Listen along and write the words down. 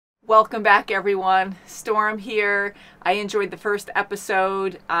Welcome back, everyone. Storm here. I enjoyed the first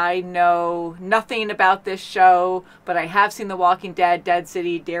episode. I know nothing about this show, but I have seen The Walking Dead, Dead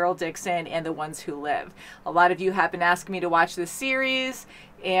City, Daryl Dixon, and The Ones Who Live. A lot of you have been asking me to watch this series,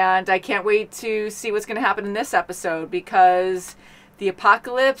 and I can't wait to see what's going to happen in this episode because the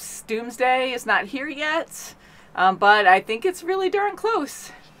apocalypse, doomsday, is not here yet, but I think it's really darn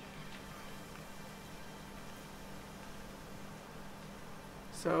close.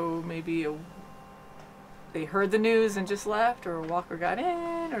 So maybe they heard the news and just left, or a walker got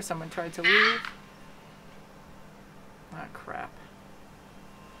in, or someone tried to leave. Ah, crap.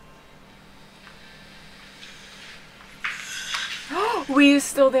 Oh, Wee's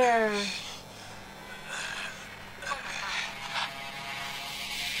still there.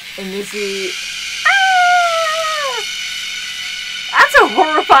 And Izzy. Ah! That's a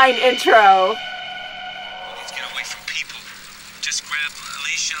horrifying intro.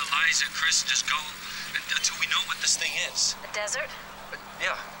 Eliza, Chris, just go until we know what this thing is. The desert?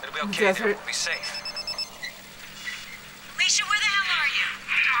 Yeah, it'll be okay. There. We'll be safe. Alicia, where the hell are you?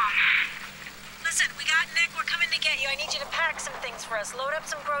 Mom. Listen, we got Nick. We're coming to get you. I need you to pack some things for us. Load up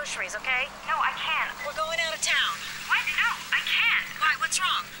some groceries, okay? No, I can't. We're going out of town. What? No, I can't. Why? What's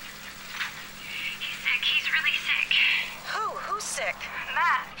wrong? He's sick. He's really sick. Who? Who's sick?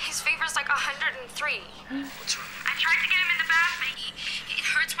 Matt. His fever's like 103. What's wrong? I tried to get him in the bath, but it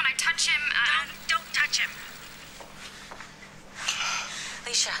hurts when I touch him. Don't touch him.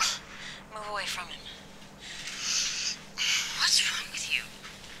 Alicia, move away from him. What's wrong with you?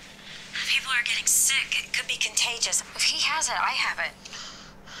 People are getting sick. It could be contagious. If he has it, I have it.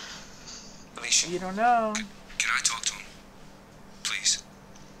 Alicia. You don't know. Can I talk to him? Please.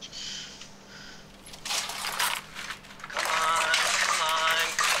 Come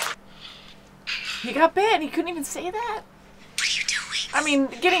on. He got bit and he couldn't even say that? What are you doing? I mean,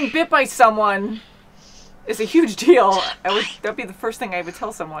 getting bit by someone is a huge deal. That'd be the first thing I would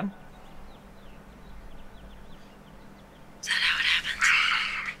tell someone. Is that how it happens?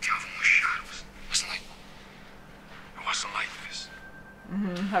 I mean, Calvin was shot. It wasn't like this.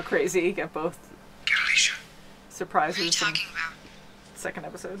 How crazy. You get both Get Alicia. surprises What are you in talking about? the second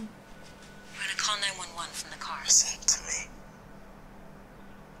episode. We're gonna call 911 from the car. Listen to me.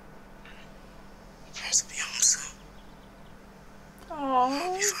 Parents will be home soon. Oh.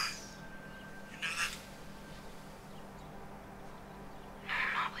 Be fine. You know that?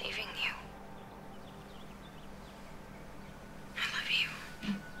 I'm not leaving you. I love you.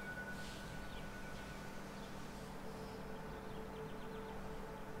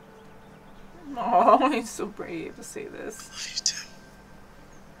 Oh, he's so brave to say this. Love you too.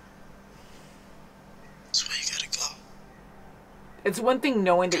 That's why you gotta go. It's one thing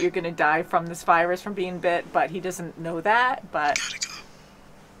knowing that you're going to die from this virus, from being bit, but he doesn't know that, but Gotta go.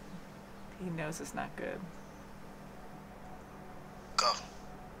 he knows it's not good. Go.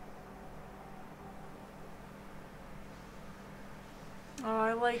 Oh,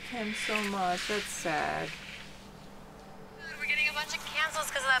 I like him so much. That's sad. We're getting a bunch of cancels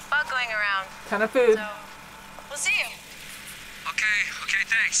because of that fog going around. Ton of food. So, we'll see you. Okay,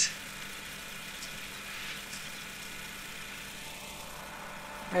 thanks.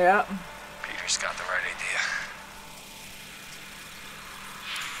 Yeah. Peter's got the right idea.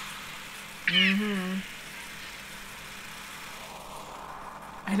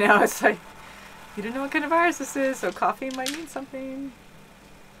 I know, it's like, you don't know what kind of virus this is, so coffee might mean something.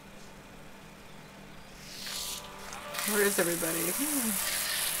 Where is everybody?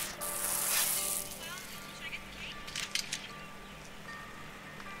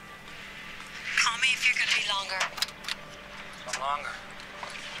 Call me if you're gonna be longer. No longer.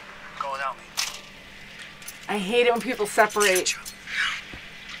 Go without me. I hate it when people separate.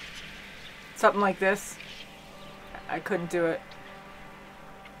 Something like this. I couldn't do it.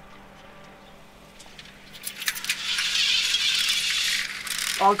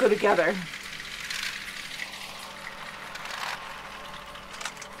 All go together.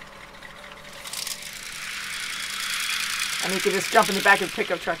 I mean, you could just jump in the back of the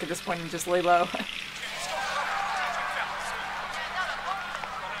pickup truck at this point and just lay low.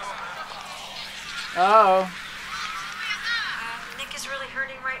 Oh. Nick is really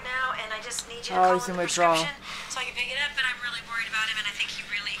hurting right now, and I just need you to Oh, call he's in in the withdrawal. prescription so I can pick it up. But I'm really worried about him, and I think he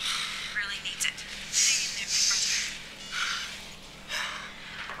really, really needs it. Hang in there, big brother.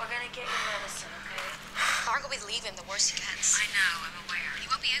 We're gonna get your medicine, okay? The longer we leave him, the worse he gets. I know, I'm aware. He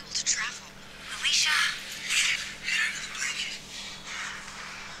won't be able to travel. Alicia.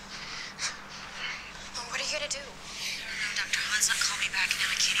 Well, what are you gonna do? I don't know. Dr. Han's not called me back, and now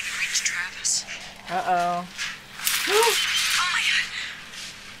I can't even reach Travis. Uh-oh. Oh my God.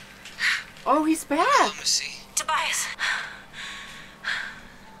 Oh, he's back. Hello, Missy. Tobias.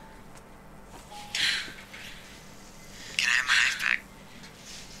 Can I have my knife back?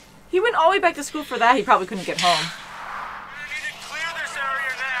 He went all the way back to school for that. He probably couldn't get home. We need to clear this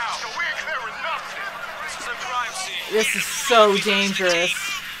area now. We're clearing nothing. This is a crime scene. This is so dangerous.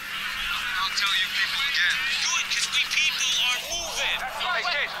 I'll tell you people again. Do it, because we people are moving. Hey,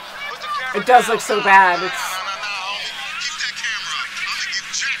 kid, put the camera It does down. look so bad. It's homie. Keep that camera up. I'm gonna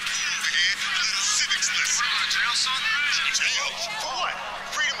give Jack over here a little civics lesson. Jail, son? Jail? For what?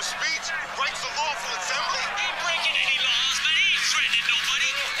 Freedom of speech? Rights to lawful assembly? He ain't breaking any laws, but he ain't threatening nobody.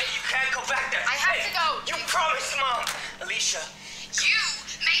 Hey, you can't go back there. I have to go. You promised, Mom. Alicia. You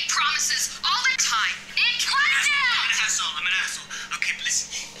make promises all the time. Nick, quiet down. I'm an asshole. Okay, but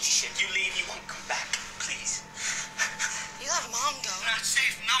listen. Alicia, if you leave, you won't come back. Please. You let Mom go. Not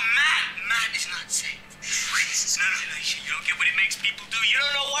safe. No, Matt is not safe. No, Alicia, you don't get what it makes people do. You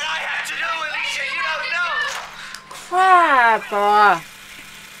don't know what I had to do, Alicia. You don't know. crap.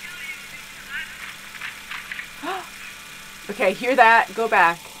 Okay, hear that. Go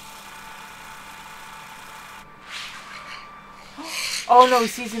back. Oh no,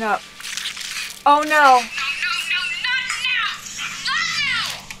 he's seizing up. Oh no. No, not now. Not now.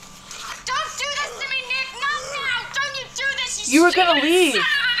 Don't do this to me, Nick. Not now. Don't you do this, You were gonna stupid leave. son of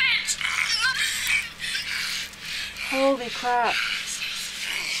a bitch. Holy crap.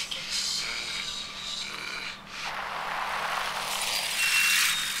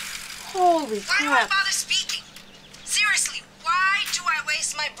 Holy Why do I crap. bother speaking? Seriously, why do I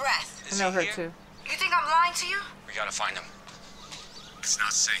waste my breath? I know her too. You think I'm lying to you? We gotta find him. It's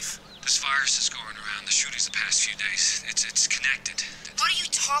not safe. This virus is going around. The shootings the past few days. It's connected. What are you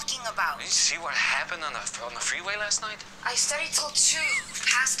talking about? Did you see what happened on the freeway last night? I studied till 2,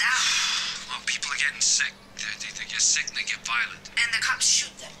 passed out, Well, people are getting sick. They get sick and they get violent. and the cops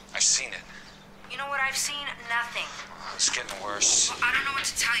shoot them. I've seen it. You know what I've seen? Nothing. It's getting worse. I don't know what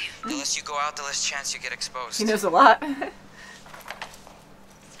to tell you. The less you go out, the less chance you get exposed. He knows a lot.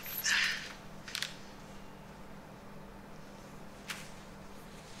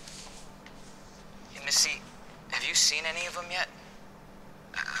 Hey, Missy, have you seen any of them yet?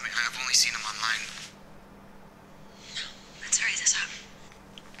 I mean, I've only seen him online. Let's hurry this up.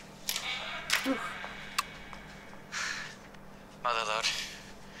 Mother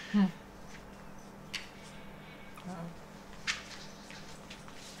load.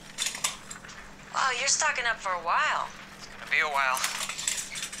 Wow, you're stocking up for a while. It'll be a while.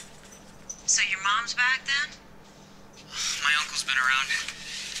 So your mom's back then? My uncle's been around.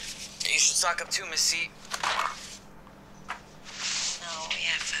 You should stock up too, Missy. No, we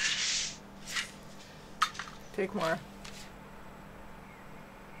have food. Take more.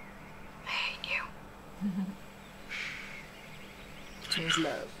 I hate you. Change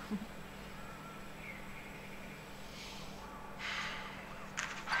love.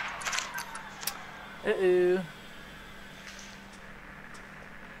 Uh-oh.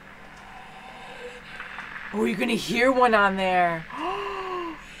 Oh, you're gonna hear one on there.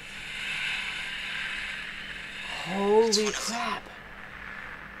 Holy crap.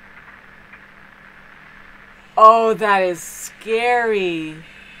 Oh, that is scary.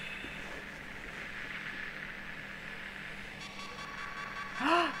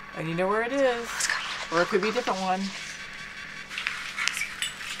 And you know where it is. Or it could be a different one.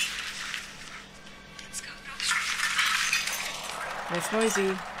 It's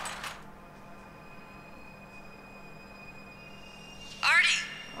noisy. Artie!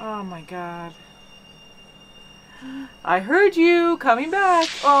 Oh my god. I heard you coming back.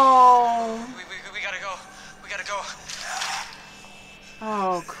 Oh. We gotta go. We gotta go.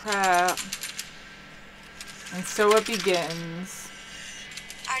 Oh crap. And so it begins.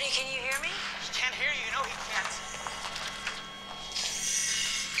 Artie, can you hear me? He can't hear you. You know he can't.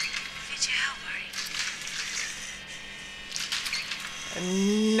 Need your help, Artie.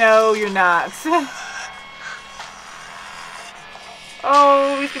 No, you're not.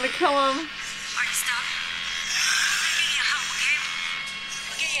 Oh, he's gonna kill him. Artie, stop. We need your help, okay?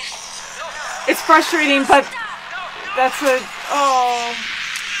 We'll get you. It's frustrating, but that's a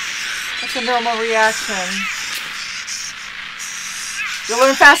normal reaction. You'll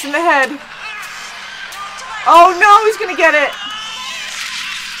learn fast in the head. Oh no, he's gonna get it.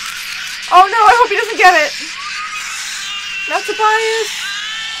 Oh no, I hope he doesn't get it. Not Tobias.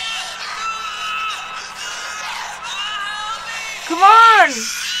 Come on.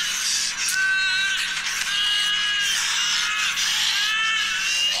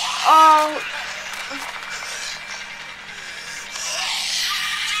 Oh.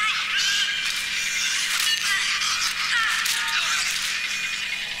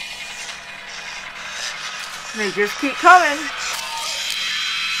 They just keep coming.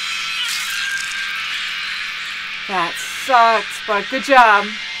 That sucks, but good job.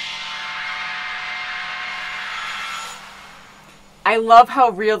 I love how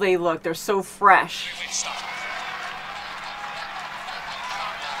real they look. They're so fresh.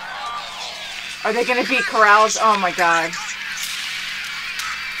 Are they going to be corralled? Oh my god.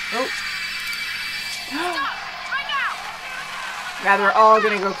 Oh. Now they're all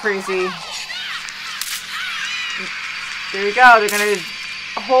going to go crazy. There you go. They're going to...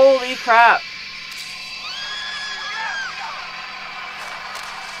 Holy crap.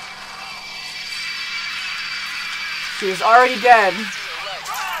 She was already dead.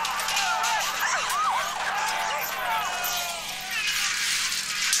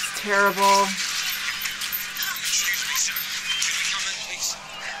 It's terrible. Excuse me, sir. Can we come in, please?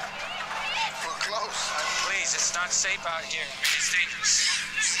 We're close. Please, it's not safe out here. It's dangerous.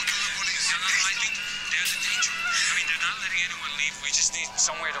 I think they're the danger. I mean, they're not letting anyone leave. We just need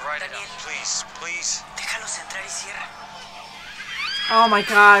somewhere to ride it out. Please, please. Déjalos entrar y cierra. Oh my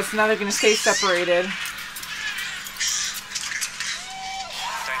god, so now they're going to stay separated.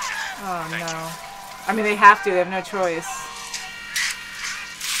 Oh no. I mean, they have to. They have no choice.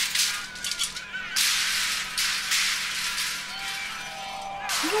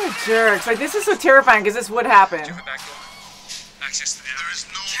 What jerks. Like, this is so terrifying because this would happen. Do you have a back door? Access to the There is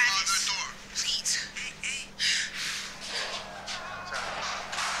no other door. Please.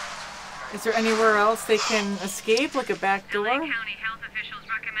 Is there anywhere else they can escape? Like a back door? LA County health officials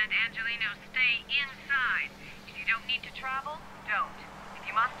recommend Angelino stay inside. If you don't need to travel, don't. If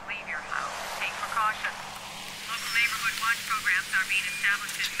you must leave your house, take precautions. Local neighborhood watch programs are being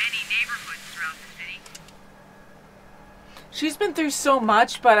established in many neighborhoods throughout the city. She's been through so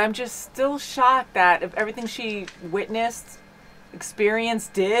much, but I'm just still shocked that if everything she witnessed,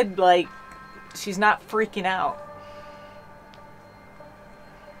 experienced, did, like, she's not freaking out.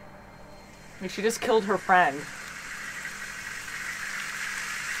 Like, she just killed her friend.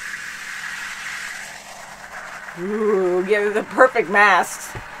 Ooh, yeah, the perfect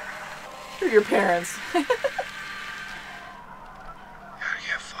masks for your parents. Gotta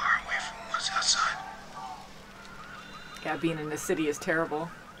get far away from what's outside. Yeah, being in the city is terrible.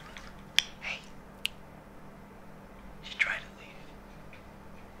 Hey. She tried to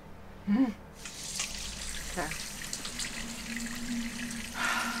leave. Okay.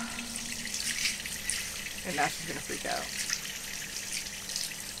 And now she's gonna freak out.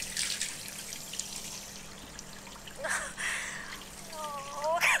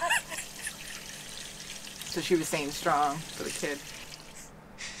 So she was staying strong for the kid.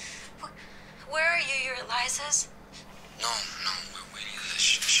 Where are you? You're at Liza's? No, we're waiting at the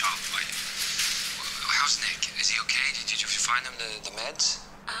shop. How's Nick? Is he okay? Did you find him the meds?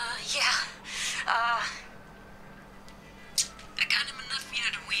 Yeah. I got him enough,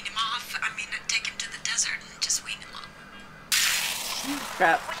 to wean him off. I mean, I'd take him to the desert and just wean him off.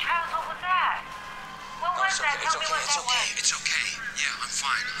 Crap. Which household was that? What was that? Tell me what that was. It's okay. Yeah, I'm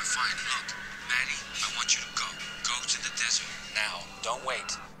fine. Look, Maddie, I want you to go. Go to the desert now. Don't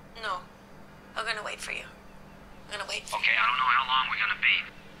wait. No. I'm gonna wait for you. I'm gonna wait for Okay, I don't know how long we're gonna be.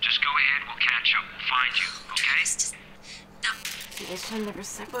 Just go ahead, we'll catch up. We'll find you, okay? Just... No. You guys are never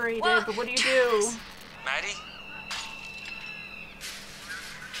separated, Well, but what do you do? Maddie?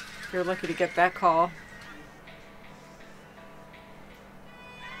 You're lucky to get that call.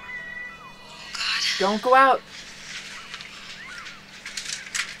 God. Don't go out.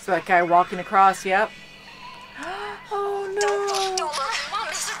 So that guy walking across, yep. Oh no. No, Mom,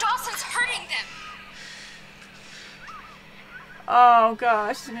 Mr. Dawson's hurting them. Oh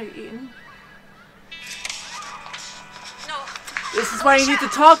gosh, he's gonna get eaten. No. This is why you need to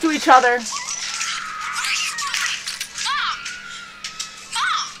talk to each other. Mom!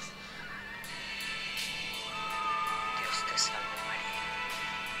 Dios te salve María,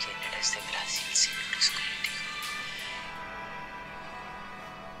 llena eres de gracia, el Señor es contigo.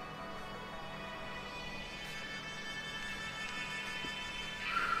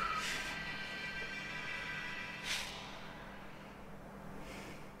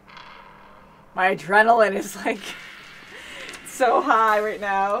 My adrenaline is like so high right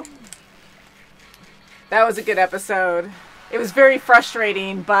now. That was a good episode. It was very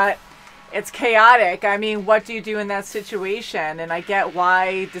frustrating, but it's chaotic. I mean, what do you do in that situation? And I get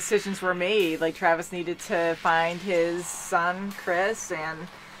why decisions were made. Like, Travis needed to find his son, Chris, and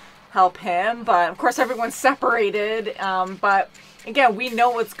help him. But, of course, everyone's separated. But, again, we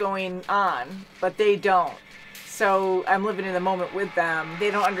know what's going on, but they don't. So I'm living in the moment with them. They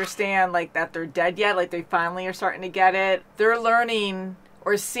don't understand, like, that they're dead yet. Like, they finally are starting to get it. They're learning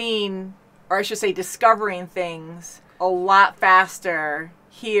or seeing or I should say discovering things a lot faster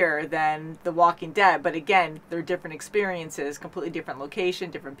here than The Walking Dead. But again, they're different experiences, completely different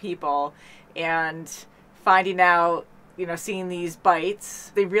location, different people, and finding out, you know, seeing these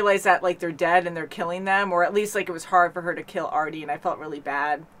bites, they realize that like they're dead and they're killing them, or at least like it was hard for her to kill Artie, and I felt really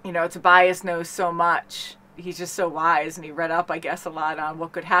bad. You know, Tobias knows so much. He's just so wise, and he read up, I guess, a lot on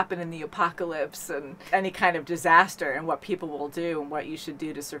what could happen in the apocalypse and any kind of disaster and what people will do and what you should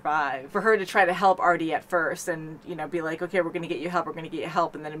do to survive. For her to try to help Artie at first and, you know, be like, okay, we're going to get you help, we're going to get you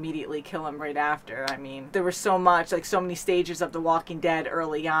help, and then immediately kill him right after. I mean, there was so much, like so many stages of The Walking Dead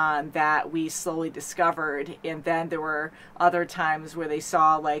early on that we slowly discovered, and then there were other times where they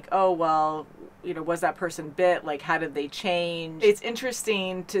saw like, oh, well, you know, was that person bit? Like, how did they change? It's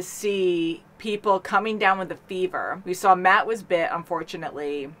interesting to see people coming down with a fever. We saw Matt was bit,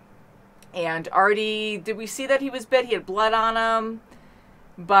 unfortunately. And Artie, did we see that he was bit? He had blood on him.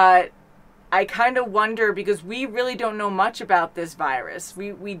 But I kind of wonder, because we really don't know much about this virus.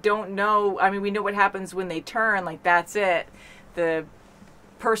 We don't know. I mean, we know what happens when they turn. Like, that's it. The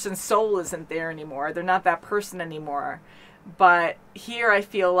person's soul isn't there anymore. They're not that person anymore. But here I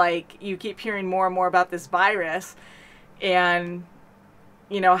feel like you keep hearing more and more about this virus, and,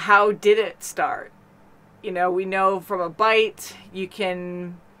 you know, how did it start? You know, we know from a bite you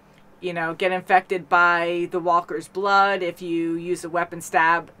can, you know, get infected by the walker's blood. If you use a weapon,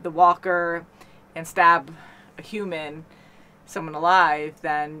 stab the walker and stab a human, someone alive,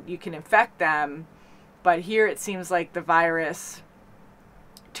 then you can infect them. But here it seems like the virus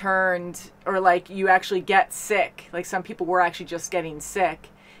turned, or like you actually get sick. Like some people were actually just getting sick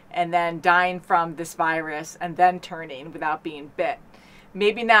and then dying from this virus and then turning without being bit.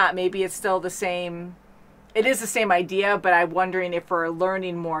 Maybe not. Maybe it's still the same. It is the same idea, but I'm wondering if we're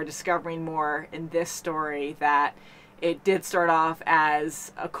learning more, discovering more in this story, that it did start off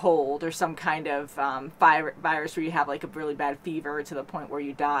as a cold or some kind of virus where you have like a really bad fever to the point where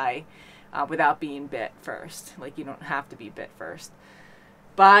you die without being bit first. Like you don't have to be bit first.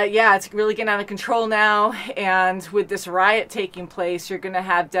 But yeah, it's really getting out of control now, and with this riot taking place, you're going to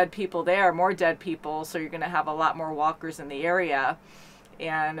have dead people there, more dead people, so you're going to have a lot more walkers in the area,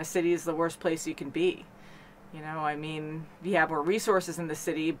 and a city is the worst place you can be. You know, I mean, you have more resources in the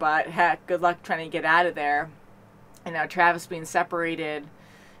city, but heck, good luck trying to get out of there. And now Travis being separated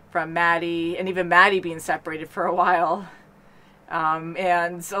from Maddie, and even Maddie being separated for a while.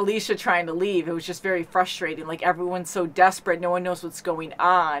 And Alicia trying to leave. It was just very frustrating. Like, everyone's so desperate. No one knows what's going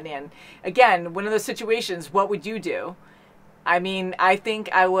on. And again, one of those situations, what would you do? I mean, I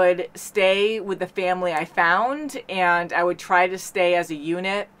think I would stay with the family I found, and I would try to stay as a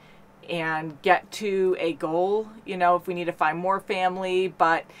unit and get to a goal, you know, if we need to find more family.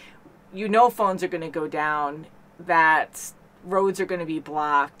 But you know phones are going to go down, that roads are going to be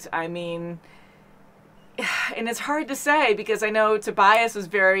blocked. I mean, and it's hard to say, because I know Tobias was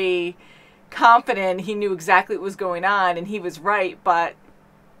very confident. He knew exactly what was going on, and he was right, but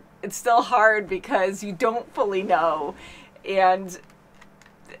it's still hard because you don't fully know. And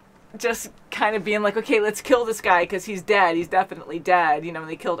just kind of being like, okay, let's kill this guy because he's dead. He's definitely dead. You know,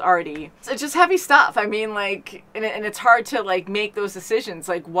 they killed Artie. So it's just heavy stuff. I mean, like, and it's hard to, like, make those decisions,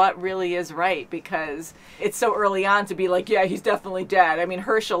 like, what really is right, because it's so early on to be like, yeah, he's definitely dead. I mean,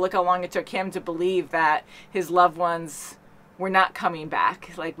 Herschel, look how long it took him to believe that his loved ones were not coming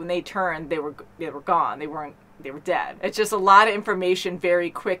back. Like, when they turned, they were gone. They were dead. It's just a lot of information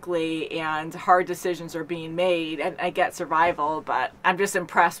very quickly, and hard decisions are being made. And I get survival, but I'm just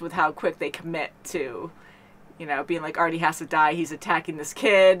impressed with how quick they commit to, you know, being like, Artie has to die. He's attacking this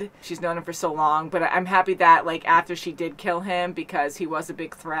kid. She's known him for so long. But I'm happy that, like, after she did kill him, because he was a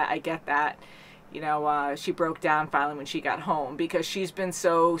big threat, I get that. You know, she broke down finally when she got home, because she's been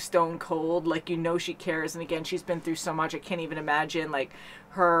so stone cold. Like, you know, she cares. And again, she's been through so much. I can't even imagine, like,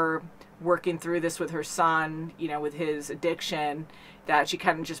 her working through this with her son, you know, with his addiction, that she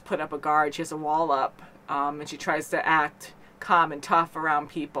kind of just put up a guard. She has a wall up, and she tries to act calm and tough around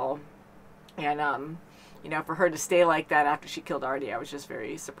people. And, you know, for her to stay like that after she killed Artie, I was just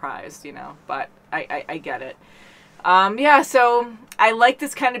very surprised, you know, but I get it. Yeah, so I like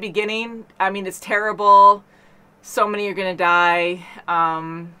this kind of beginning. I mean, it's terrible. So many are going to die.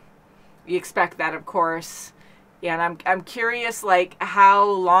 You expect that, of course. Yeah, and I'm curious, like, how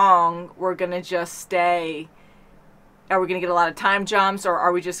long we're going to just stay. Are we going to get a lot of time jumps, or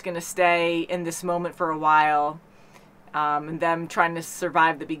are we just going to stay in this moment for a while, and them trying to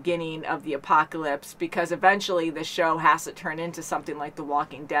survive the beginning of the apocalypse? Because eventually the show has to turn into something like The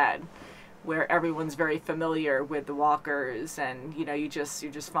Walking Dead, where everyone's very familiar with the walkers, and, you know, you're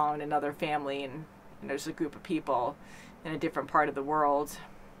just following another family, and, you know, there's a group of people in a different part of the world,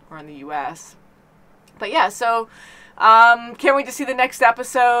 or in the US. But yeah, so can't wait to see the next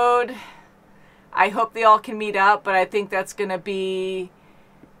episode. I hope they all can meet up, but I think that's going to be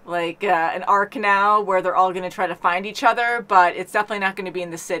like an arc now where they're all going to try to find each other, but it's definitely not going to be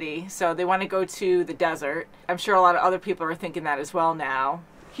in the city. So they want to go to the desert. I'm sure a lot of other people are thinking that as well now.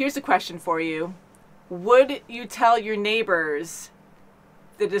 Here's a question for you. Would you tell your neighbors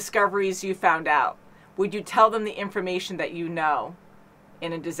the discoveries you found out? Would you tell them the information that you know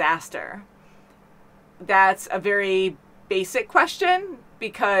in a disaster? That's a very basic question,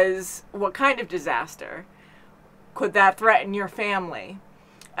 because what kind of disaster? Could that threaten your family?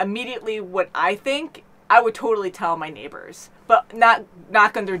 Immediately what I think, I would totally tell my neighbors, but not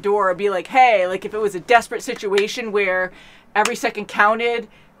knock on their door or be like, hey, like if it was a desperate situation where every second counted,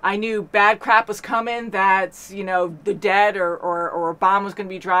 I knew bad crap was coming, that's, you know, the dead or a bomb was going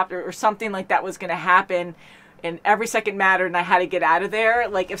to be dropped or something like that was going to happen, and every second mattered and I had to get out of there.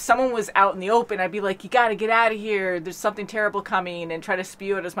 Like if someone was out in the open, I'd be like, you got to get out of here, there's something terrible coming, and try to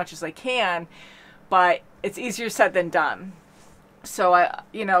spew it as much as I can. But it's easier said than done. So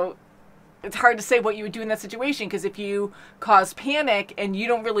you know, it's hard to say what you would do in that situation, because if you cause panic and you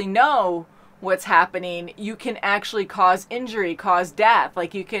don't really know what's happening, you can actually cause injury, cause death.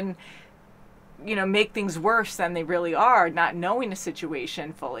 Like you can, you know, make things worse than they really are, not knowing the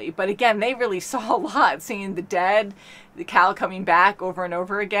situation fully. But again, they really saw a lot, seeing the dead, the Cal coming back over and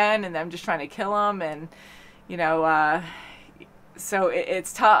over again, and them just trying to kill him, and you know, so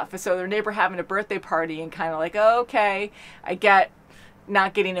it's tough. So their neighbor having a birthday party and kind of like, oh, okay, I get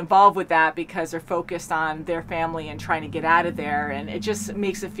not getting involved with that because they're focused on their family and trying to get out of there, and it just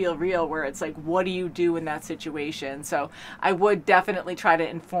makes it feel real, where it's like, what do you do in that situation? So I would definitely try to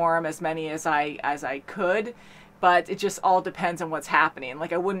inform as many as I could, but it just all depends on what's happening.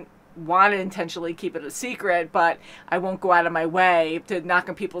 Like I wouldn't want to intentionally keep it a secret, but I won't go out of my way to knock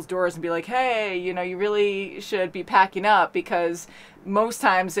on people's doors and be like, hey, you know, you really should be packing up, because most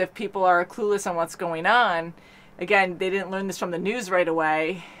times if people are clueless on what's going on, again, they didn't learn this from the news right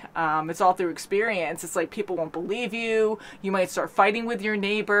away. It's all through experience. It's like people won't believe you. You might start fighting with your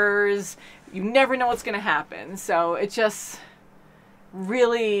neighbors. You never know what's going to happen. So it just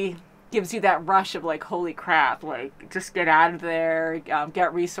really gives you that rush of like, holy crap, like just get out of there,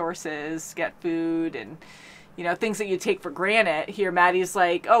 get resources, get food, and you know, things that you take for granted. Here, Maddie's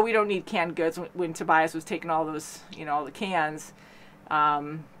like, oh, we don't need canned goods, when Tobias was taking all those, you know, all the cans.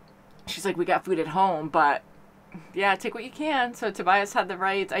 She's like, we got food at home, but yeah, take what you can. So Tobias had the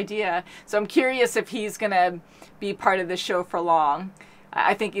right idea. So I'm curious if he's going to be part of this show for long.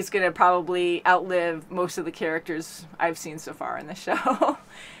 I think he's going to probably outlive most of the characters I've seen so far in the show.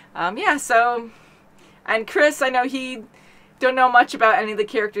 Yeah, so, and Chris, I know he don't know much about any of the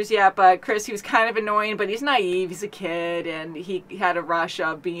characters yet, but Chris, he was kind of annoying, but he's naive, he's a kid, and he had a rush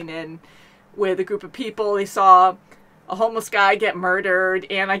of being in with a group of people. He saw a homeless guy get murdered,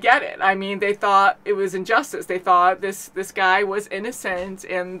 and I get it. I mean, they thought it was injustice. They thought this guy was innocent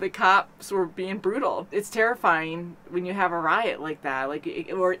and the cops were being brutal. It's terrifying when you have a riot like that,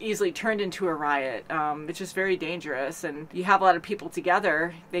 or easily turned into a riot. It's just very dangerous, and you have a lot of people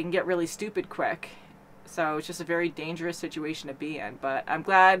together, they can get really stupid quick. So it's just a very dangerous situation to be in. But I'm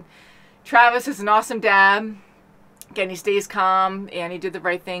glad Travis is an awesome dad. Again, he stays calm, and he did the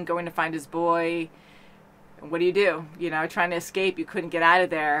right thing going to find his boy. What do? You know, trying to escape, you couldn't get out of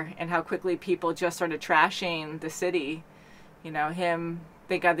there, and how quickly people just started trashing the city. You know,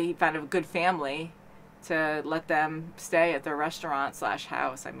 thank God that he found a good family to let them stay at their restaurant /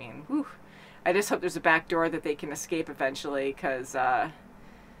 house. I mean, whew. I just hope there's a back door that they can escape eventually, because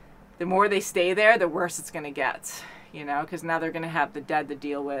the more they stay there, the worse it's going to get, you know, because now they're going to have the dead to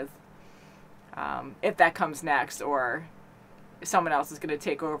deal with, if that comes next, or someone else is going to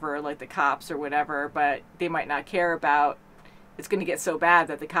take over, like the cops or whatever, but they might not care about, it's going to get so bad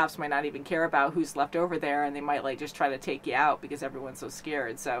that the cops might not even care about who's left over there, and they might like just try to take you out because everyone's so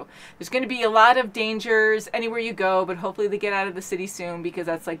scared. So there's going to be a lot of dangers anywhere you go, but hopefully they get out of the city soon, because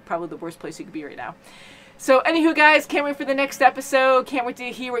that's like probably the worst place you could be right now. So anywho, guys, can't wait for the next episode. Can't wait to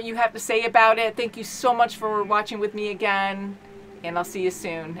hear what you have to say about it. Thank you so much for watching with me again, and I'll see you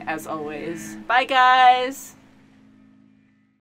soon, as always. Bye, guys.